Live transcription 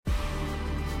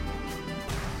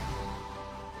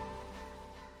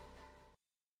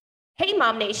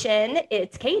Mom Nation,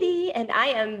 it's Katie, and I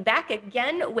am back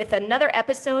again with another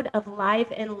episode of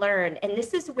Live and Learn. And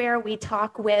this is where we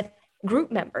talk with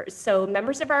group members. So,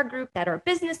 members of our group that are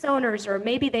business owners, or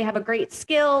maybe they have a great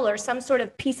skill or some sort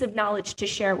of piece of knowledge to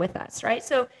share with us, right?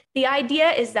 So, the idea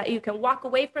is that you can walk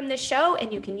away from this show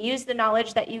and you can use the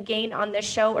knowledge that you gain on this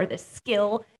show or the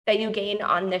skill that you gain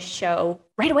on this show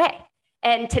right away.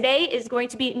 And today is going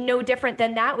to be no different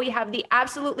than that. We have the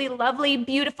absolutely lovely,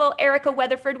 beautiful Erica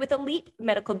Weatherford with Elite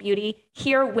Medical Beauty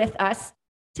here with us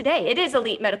today. It is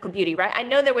Elite Medical Beauty, right? I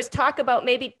know there was talk about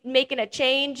maybe making a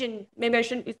change, and maybe I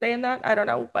shouldn't be saying that. I don't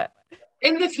know, but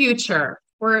in the future,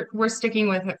 we're sticking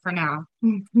with it for now.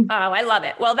 Oh, I love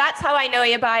it. Well, that's how I know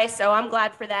you by, so I'm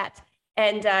glad for that.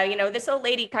 And this old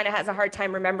lady kind of has a hard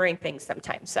time remembering things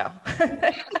sometimes, so.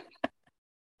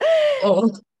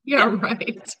 Old. Yeah,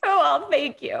 right. Oh, well,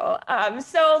 thank you.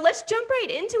 So let's jump right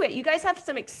into it. You guys have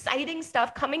some exciting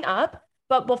stuff coming up.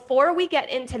 But before we get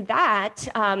into that,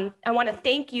 I want to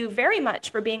thank you very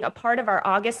much for being a part of our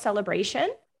August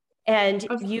celebration. And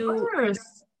Of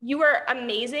course. you were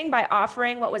amazing by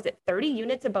offering, 30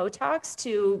 units of Botox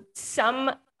to some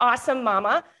awesome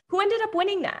mama who ended up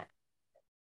winning that.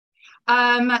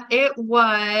 It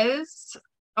was,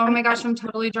 oh my gosh, I'm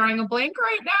totally drawing a blank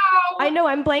right now. I know,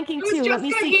 I'm blanking too. Let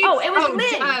me see. Oh, it was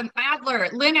Lynn.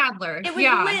 Lynn Adler. It was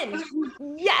yeah. Lynn.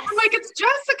 Yes. I'm like, it's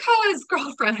Jessica's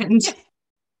girlfriend.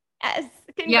 Yes.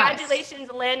 Congratulations,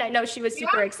 yes. Lynn. I know she was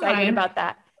super excited about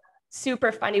that.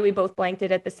 Super funny. We both blanked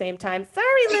it at the same time.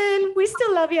 Sorry, Lynn. We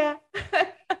still love you.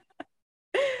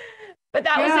 But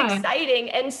that was exciting.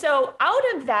 And so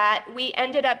out of that, we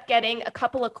ended up getting a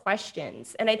couple of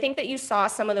questions. And I think that you saw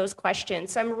some of those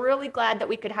questions. So I'm really glad that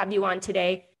we could have you on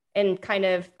today and kind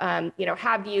of,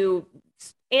 have you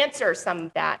answer some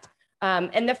of that.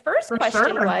 And the first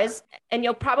question was, and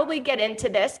you'll probably get into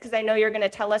this because I know you're going to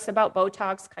tell us about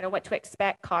Botox, kind of what to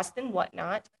expect, cost and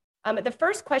whatnot. But the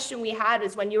first question we had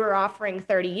is when you were offering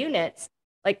 30 units,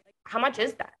 like how much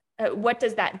is that? What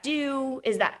does that do?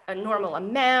 Is that a normal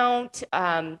amount?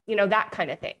 That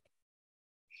kind of thing.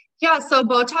 Yeah, so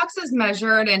Botox is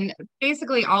measured, and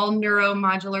basically all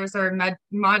neuromodulators or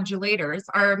modulators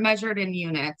are measured in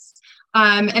units.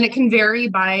 And it can vary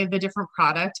by the different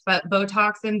product, but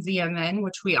Botox and ZMN,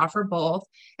 which we offer both,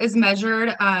 is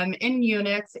measured in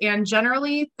units. And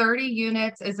generally 30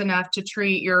 units is enough to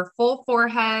treat your full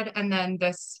forehead and then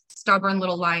this stubborn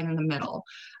little line in the middle.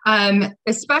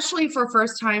 Especially for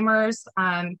first timers,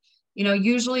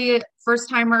 usually first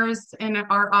timers in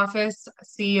our office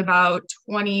see about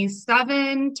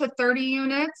 27 to 30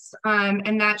 units,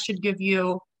 and that should give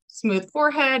you smooth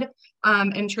forehead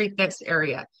and treat this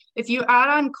area. If you add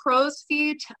on crow's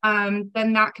feet,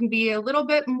 then that can be a little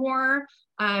bit more,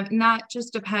 and that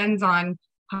just depends on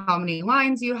how many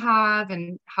lines you have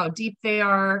and how deep they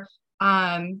are.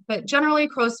 But generally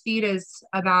crow's feet is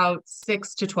about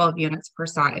 6 to 12 units per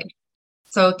side.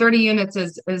 So 30 units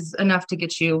is enough to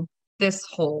get you this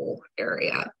whole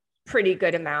area. Pretty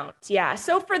good amount. Yeah.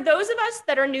 So for those of us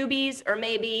that are newbies or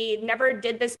maybe never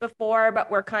did this before, but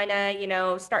we're kind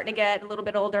of, starting to get a little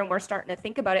bit older and we're starting to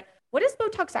think about it, what does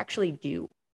Botox actually do?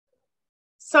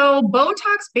 So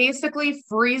Botox basically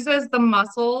freezes the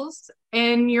muscles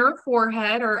in your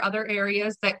forehead or other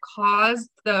areas that cause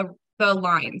the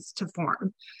lines to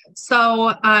form.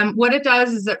 So what it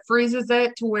does is it freezes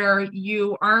it to where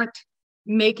you aren't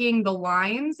making the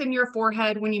lines in your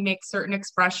forehead when you make certain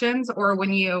expressions, or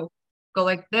when you go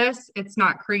like this, it's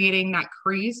not creating that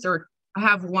crease. Or I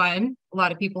have one, a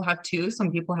lot of people have two,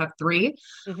 some people have three.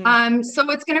 Mm-hmm. So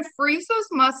it's going to freeze those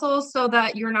muscles so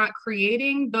that you're not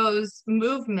creating those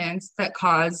movements that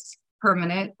cause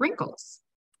permanent wrinkles.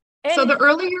 So the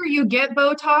earlier you get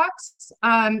Botox,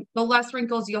 the less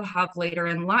wrinkles you'll have later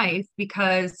in life,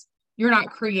 because you're not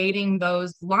creating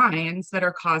those lines that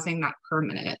are causing the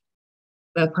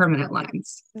permanent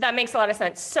lines. That makes a lot of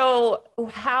sense. So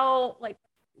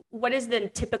what is the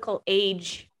typical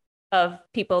age of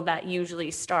people that usually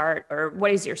start, or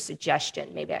what is your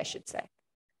suggestion? Maybe I should say.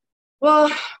 Well,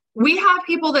 we have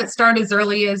people that start as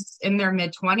early as in their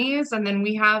mid-20s, and then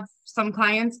we have some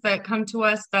clients that come to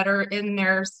us that are in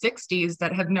their 60s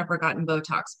that have never gotten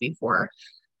Botox before.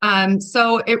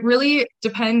 So it really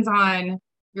depends on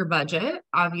your budget,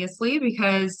 obviously,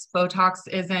 because Botox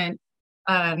isn't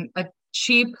a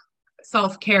cheap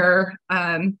self-care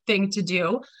thing to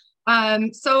do.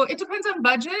 So it depends on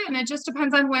budget, and it just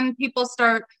depends on when people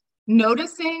start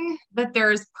noticing that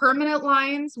there's permanent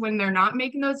lines when they're not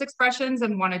making those expressions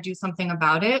and want to do something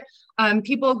about it.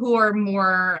 People who are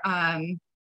more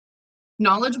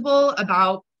knowledgeable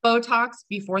about Botox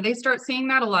before they start seeing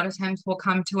that, a lot of times will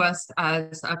come to us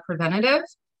as a preventative.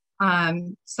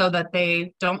 so that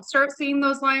they don't start seeing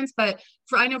those lines. But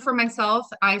I know for myself,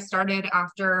 I started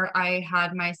after I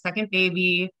had my second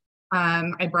baby.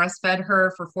 I breastfed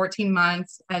her for 14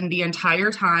 months, and the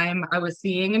entire time I was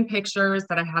seeing in pictures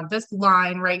that I had this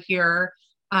line right here,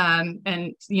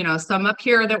 and some up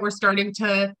here that were starting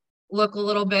to look a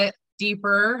little bit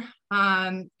deeper.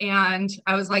 And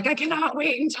I was like, I cannot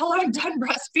wait until I'm done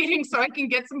breastfeeding so I can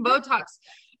get some Botox,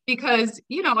 because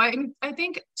I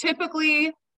think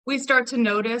typically we start to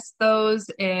notice those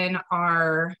in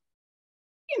our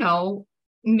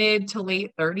mid to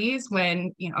late 30s,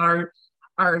 when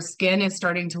our skin is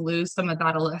starting to lose some of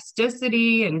that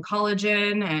elasticity and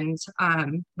collagen,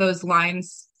 and those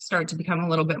lines start to become a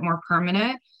little bit more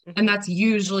permanent. Mm-hmm. And that's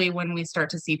usually when we start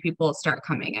to see people start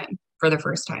coming in for the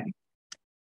first time.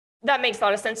 That makes a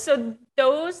lot of sense. So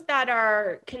those that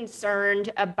are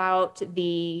concerned about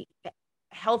the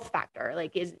health factor,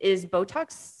 like is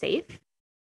Botox safe?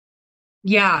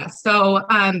 Yeah. So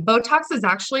Botox is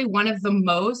actually one of the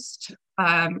most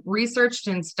researched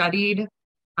and studied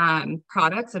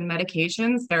products and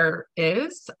medications there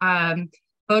is.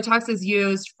 Botox is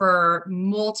used for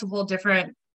multiple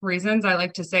different reasons. I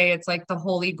like to say it's like the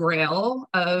holy grail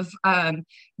of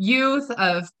youth,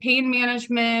 of pain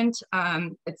management.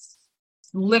 It's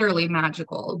literally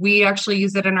magical. We actually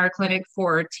use it in our clinic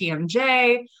for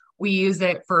TMJ. We use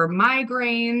it for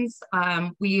migraines.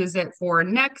 We use it for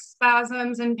neck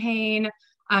spasms and pain.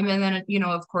 And then,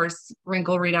 of course,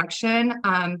 wrinkle reduction.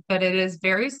 But it is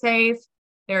very safe.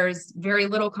 There's very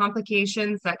little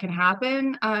complications that can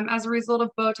happen as a result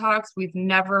of Botox. We've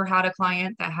never had a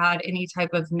client that had any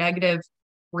type of negative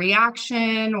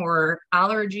reaction or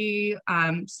allergy.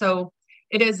 So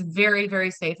it is very,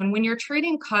 very safe. And when you're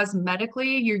treating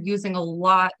cosmetically, you're using a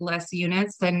lot less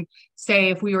units than, say,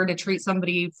 if we were to treat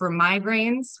somebody for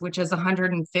migraines, which is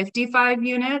 155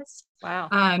 units.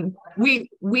 Wow. We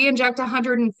inject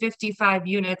 155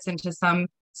 units into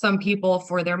some people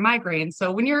for their migraines.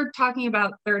 So when you're talking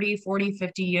about 30, 40,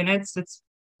 50 units, it's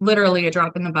literally a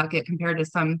drop in the bucket compared to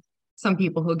some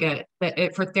people who get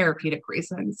it for therapeutic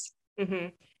reasons. Mm-hmm.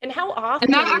 And how often?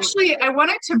 And that actually, I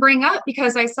wanted to bring up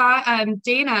because I saw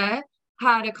Dana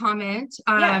had a comment.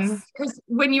 Yes. Because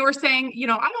when you were saying, I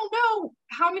don't know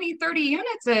how many 30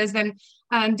 units is,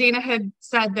 and Dana had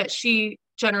said that she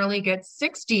generally gets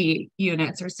 60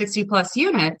 units or 60 plus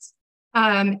units.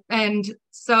 And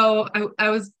so I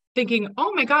was thinking,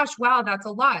 oh my gosh, wow, that's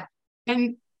a lot.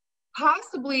 And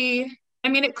possibly,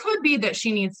 it could be that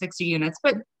she needs 60 units,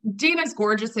 but Dana's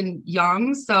gorgeous and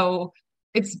young. So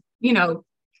it's,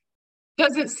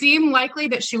 doesn't seem likely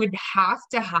that she would have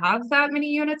to have that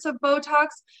many units of Botox.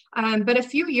 But a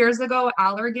few years ago,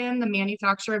 Allergan, the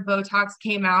manufacturer of Botox,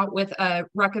 came out with a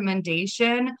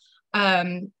recommendation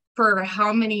for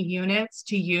how many units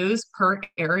to use per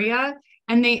area.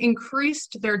 And they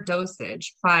increased their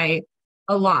dosage by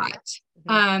a lot.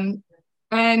 Mm-hmm.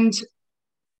 And,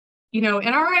 in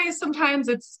our eyes, sometimes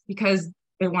it's because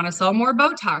they want to sell more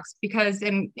Botox, because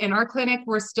in our clinic,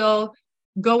 we're still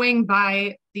going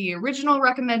by the original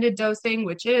recommended dosing,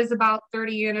 which is about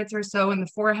 30 units or so in the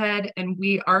forehead. And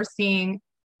we are seeing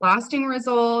lasting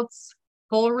results,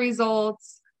 full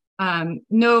results,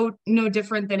 no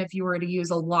different than if you were to use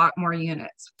a lot more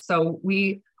units. So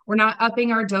we're not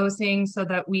upping our dosing so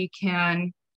that we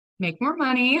can make more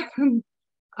money.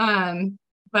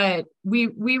 But we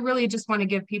really just want to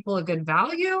give people a good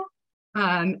value.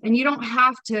 And you don't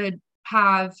have to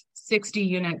have 60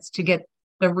 units to get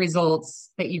the results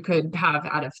that you could have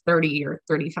out of 30 or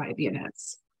 35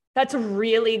 units. That's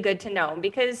really good to know,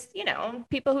 because,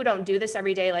 people who don't do this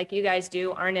every day, like you guys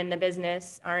do, aren't in the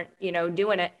business, aren't,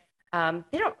 doing it. How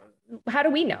do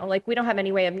we know? Like, we don't have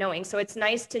any way of knowing. So it's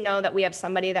nice to know that we have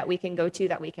somebody that we can go to,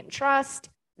 that we can trust,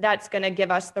 that's going to give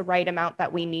us the right amount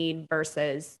that we need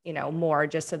versus, more,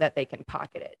 just so that they can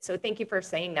pocket it. So thank you for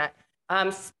saying that.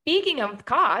 Speaking of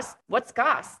cost, what's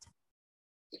cost?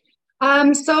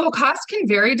 So cost can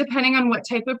vary depending on what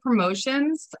type of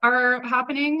promotions are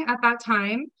happening at that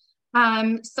time.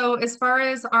 So as far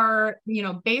as our,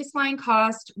 baseline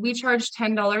cost, we charge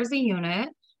 $10 a unit.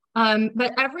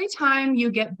 But every time you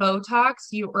get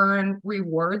Botox, you earn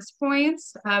rewards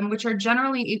points, which are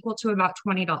generally equal to about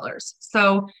 $20.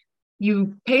 So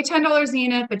you pay $10 a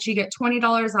unit, but you get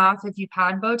 $20 off if you've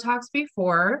had Botox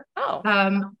before.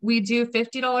 Oh. We do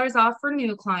 $50 off for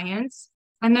new clients.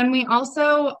 And then we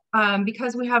also,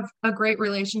 because we have a great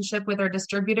relationship with our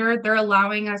distributor, they're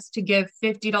allowing us to give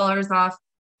 $50 off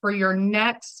for your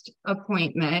next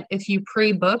appointment if you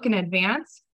pre-book in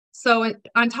advance. So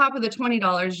on top of the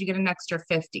 $20, you get an extra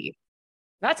 $50.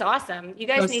 That's awesome. You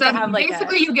So guys need to have like a,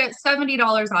 basically you get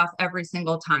 $70 off every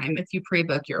single time if you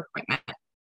pre-book your appointment.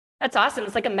 that's awesome.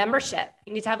 It's like a membership.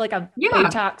 You need to have like a Yeah.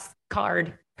 Botox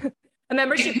card, a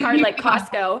membership card like Yeah.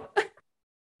 Costco.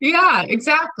 Yeah,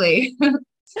 exactly.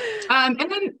 And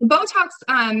then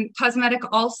Botox Cosmetic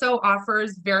also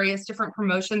offers various different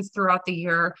promotions throughout the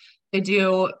year. They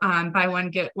do buy one,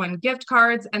 get one gift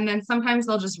cards, and then sometimes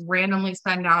they'll just randomly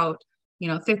send out,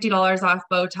 $50 off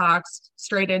Botox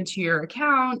straight into your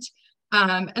account.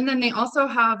 And then they also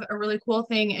have a really cool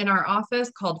thing in our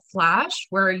office called Flash,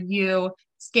 where you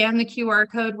scan the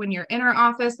QR code when you're in our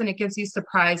office and it gives you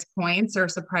surprise points or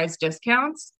surprise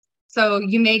discounts. So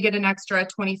you may get an extra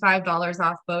 $25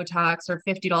 off Botox or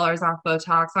 $50 off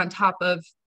Botox on top of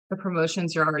the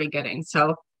promotions you're already getting.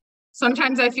 So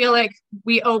sometimes I feel like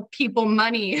we owe people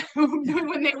money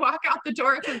when they walk out the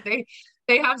door because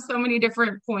they have so many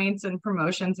different points and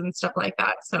promotions and stuff like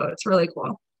that. So it's really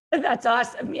cool. That's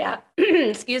awesome. Yeah.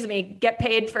 Excuse me. Get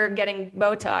paid for getting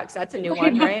Botox. That's a new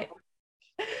one, right?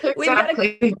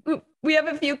 Exactly. We have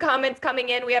a few comments coming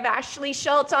in. We have Ashley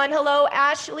Schultz on. Hello,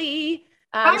 Ashley.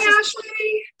 Hi,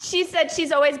 Ashley. She said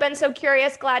she's always been so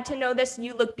curious. Glad to know this.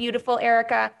 You look beautiful,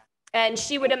 Erica. And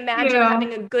she would imagine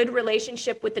having a good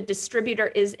relationship with the distributor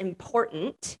is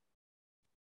important.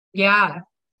 Yeah.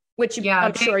 Which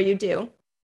I'm sure you do.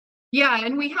 Yeah,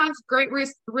 and we have great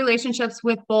relationships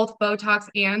with both Botox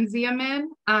and Xeomin.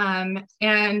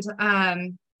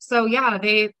 So yeah,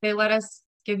 they let us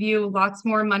give you lots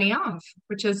more money off,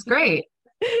 which is great.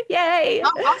 Yay.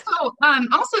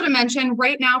 Also to mention,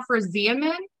 right now for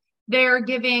Xeomin, they're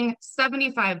giving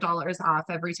 $75 off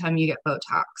every time you get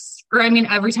Botox, or I mean,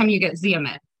 every time you get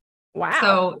Xeomin. Wow.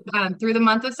 So through the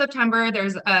month of September,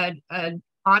 there's a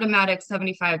automatic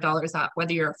 $75 off,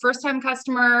 whether you're a first-time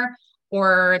customer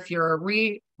or if you're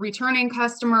a returning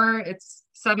customer, it's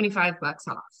 $75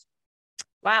 off.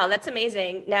 Wow, that's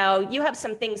amazing. Now you have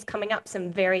some things coming up, some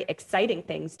very exciting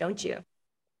things, don't you?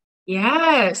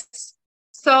 Yes.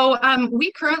 So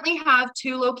we currently have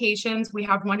 2 locations. We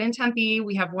have one in Tempe,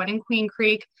 we have one in Queen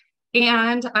Creek,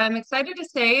 and I'm excited to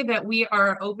say that we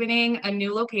are opening a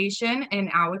new location in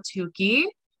Ahwatukee.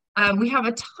 We have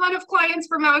a ton of clients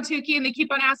from Ahwatukee, and they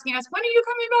keep on asking us, when are you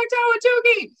coming back to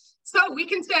Ahwatukee? So we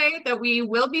can say that we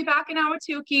will be back in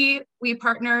Ahwatukee. We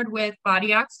partnered with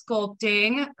Botox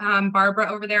Sculpting.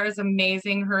 Barbara over there is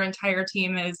amazing. Her entire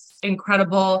team is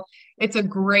incredible. It's a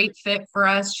great fit for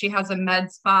us. She has a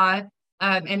med spa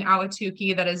in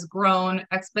Ahwatukee that has grown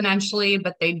exponentially,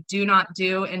 but they do not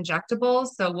do injectables.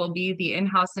 So we'll be the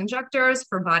in-house injectors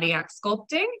for Botox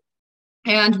Sculpting.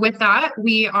 And with that,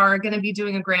 we are going to be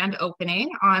doing a grand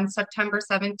opening on September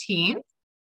 17th.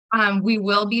 We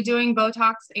will be doing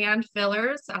Botox and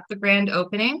fillers at the grand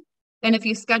opening. And if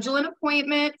you schedule an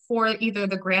appointment for either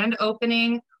the grand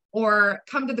opening or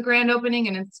come to the grand opening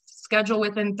and it's scheduled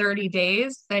within 30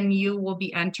 days, then you will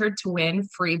be entered to win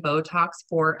free Botox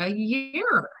for a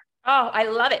year. Oh, I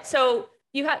love it. So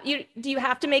do you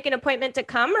have to make an appointment to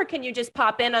come, or can you just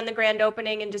pop in on the grand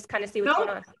opening and just kind of see what's going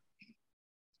on?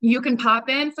 You can pop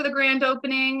in for the grand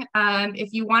opening.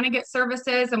 If you want to get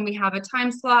services and we have a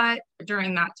time slot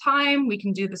during that time, we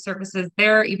can do the services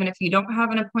there, even if you don't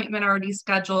have an appointment already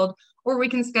scheduled, or we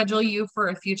can schedule you for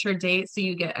a future date so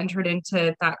you get entered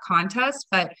into that contest.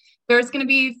 But there's going to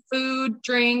be food,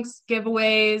 drinks,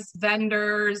 giveaways,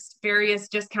 vendors, various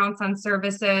discounts on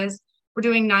services. We're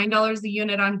doing $9 a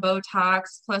unit on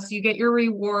Botox, plus you get your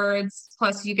rewards,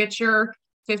 plus you get your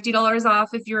 $50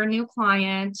 off if you're a new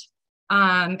client.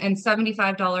 And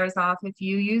 $75 off if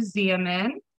you use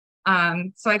Xeomin.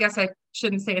 So I guess I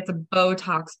shouldn't say it's a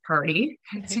Botox party.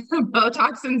 It's a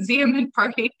Botox and Xeomin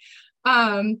party.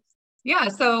 Yeah,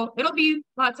 so it'll be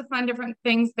lots of fun, different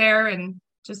things there and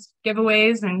just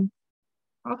giveaways and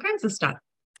all kinds of stuff.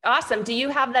 Awesome. Do you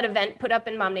have that event put up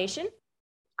in Mom Nation?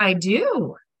 I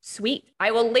do. Sweet.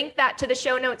 I will link that to the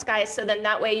show notes, guys. So then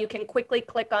that way you can quickly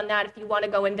click on that if you want to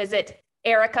go and visit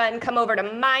Erica and come over to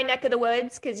my neck of the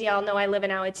woods, because y'all know I live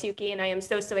in Ahwatukee and I am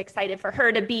so excited for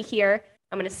her to be here.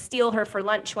 I'm going to steal her for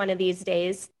lunch one of these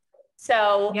days.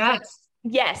 So yes,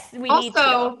 we need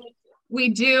to. We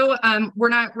do. We're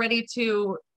not ready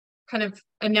to kind of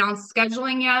announce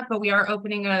scheduling yet, but we are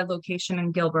opening a location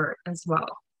in Gilbert as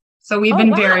well. So we've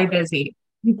been very busy.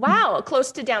 Wow.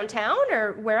 Close to downtown,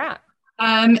 or where at?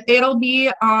 It'll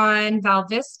be on Val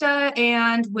Vista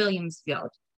and Williamsfield,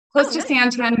 close to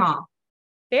Santan Mall.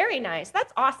 Very nice.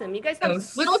 That's awesome. You guys have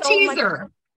little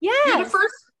teaser. Yeah.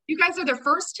 You guys are the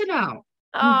first to know.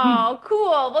 Oh,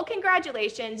 cool. Well,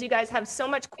 congratulations. You guys have so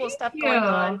much cool stuff going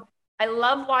on. I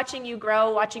love watching you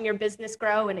grow, watching your business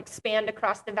grow and expand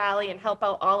across the valley and help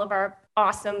out all of our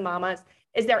awesome mamas.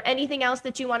 Is there anything else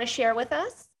that you want to share with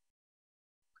us?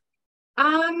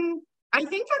 I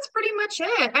think that's pretty much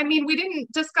it. I mean, we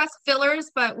didn't discuss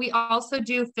fillers, but we also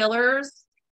do fillers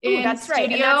Oh, in that's right.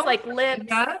 And studio. that's like lips.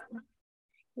 Yeah.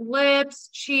 Lips,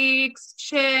 cheeks,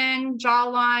 chin,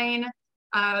 jawline.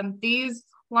 These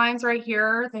lines right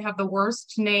here, they have the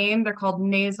worst name. They're called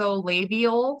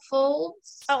nasolabial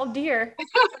folds. Oh dear.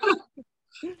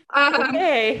 Um,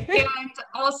 Okay. and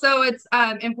also, it's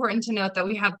important to note that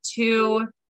we have two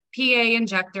PA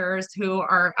injectors who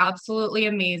are absolutely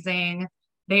amazing.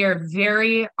 They are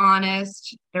very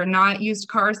honest. They're not used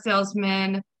car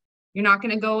salesmen. You're not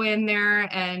going to go in there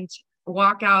and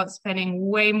walk out spending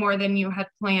way more than you had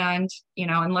planned,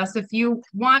 unless if you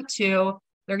want to.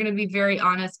 They're going to be very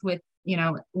honest with,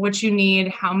 what you need,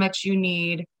 how much you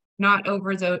need, not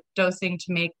overdosing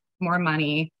to make more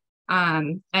money.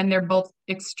 And they're both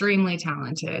extremely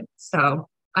talented. So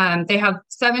they have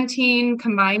 17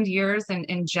 combined years in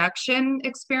injection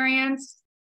experience,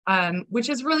 which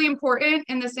is really important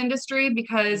in this industry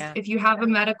because if you have a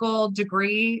medical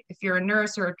degree, if you're a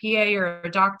nurse or a PA or a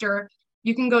doctor,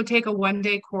 you can go take a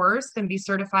one-day course and be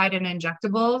certified in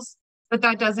injectables, but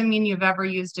that doesn't mean you've ever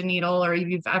used a needle or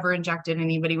you've ever injected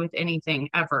anybody with anything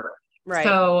ever. Right.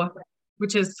 So,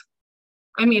 which is,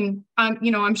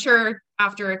 I'm sure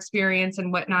after experience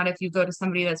and whatnot, if you go to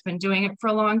somebody that's been doing it for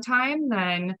a long time,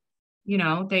 then,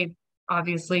 they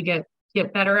obviously get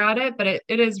better at it, but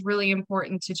it is really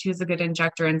important to choose a good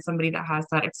injector and somebody that has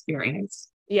that experience.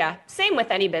 Yeah. Same with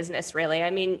any business, really.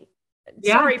 I mean,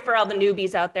 sorry for all the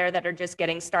newbies out there that are just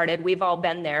getting started. We've all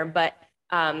been there, but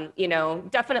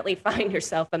definitely find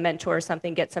yourself a mentor or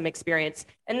something, get some experience.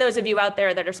 And those of you out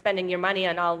there that are spending your money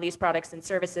on all of these products and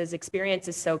services, experience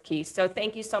is so key. So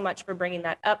thank you so much for bringing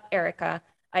that up, Erica.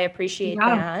 I appreciate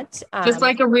that. Just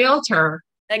like a realtor.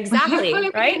 Exactly,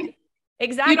 right?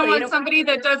 Exactly. You don't want somebody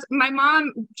that does. My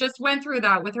mom just went through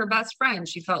that with her best friend.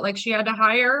 She felt like she had to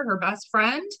hire her best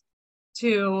friend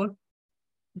to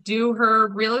do her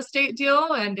real estate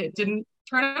deal, and it didn't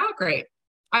turn out great.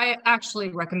 I actually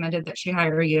recommended that she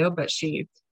hire you, but she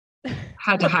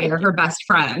had to hire her best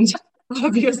friend,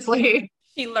 obviously.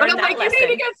 She learned that lesson. You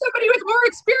need to get somebody with more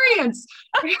experience.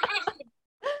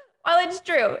 Well, it's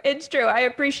true. It's true. I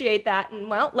appreciate that. And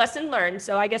lesson learned.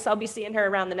 So I guess I'll be seeing her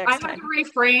around the next time. I have to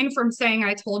refrain from saying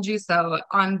I told you so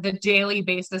on the daily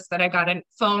basis that I got a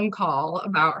phone call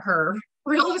about her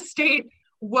real estate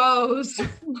woes.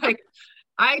 Like,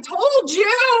 I told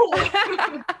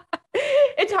you.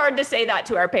 It's hard to say that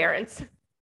to our parents.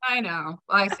 I know.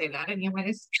 I say that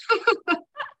anyways.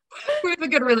 We have a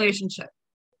good relationship.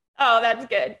 Oh, that's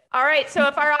good. All right. So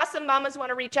if our awesome mamas want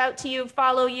to reach out to you,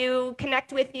 follow you,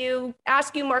 connect with you,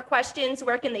 ask you more questions,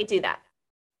 where can they do that?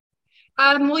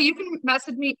 Well, you can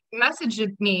message me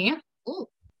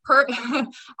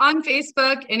on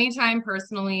Facebook anytime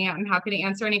personally. I'm happy to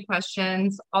answer any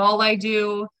questions. All I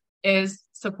do is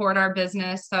support our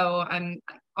business. So I'm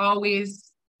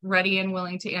always ready and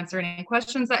willing to answer any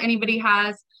questions that anybody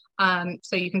has.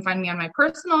 So you can find me on my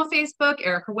personal Facebook,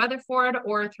 Erica Weatherford,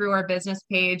 or through our business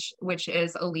page, which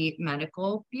is Elite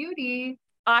Medical Beauty.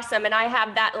 Awesome. And I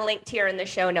have that linked here in the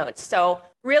show notes. So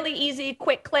really easy,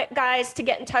 quick click, guys, to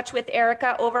get in touch with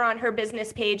Erica over on her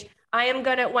business page.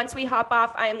 Once we hop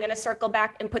off, I am going to circle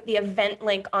back and put the event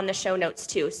link on the show notes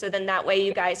too. So then that way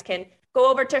you guys can go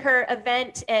over to her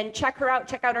event and check her out,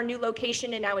 check out our new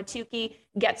location in Ahwatukee,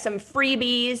 get some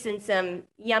freebies and some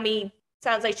yummy,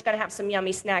 sounds like she's going to have some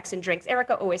yummy snacks and drinks.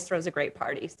 Erica always throws a great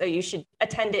party. So you should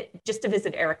attend it just to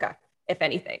visit Erica, if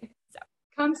anything. So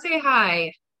come say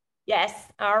hi. Yes.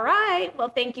 All right. Well,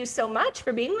 thank you so much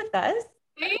for being with us.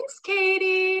 Thanks,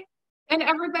 Katie. And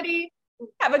everybody.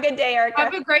 Have a good day, Erica.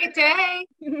 Have a great day.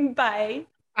 Bye.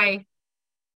 Bye.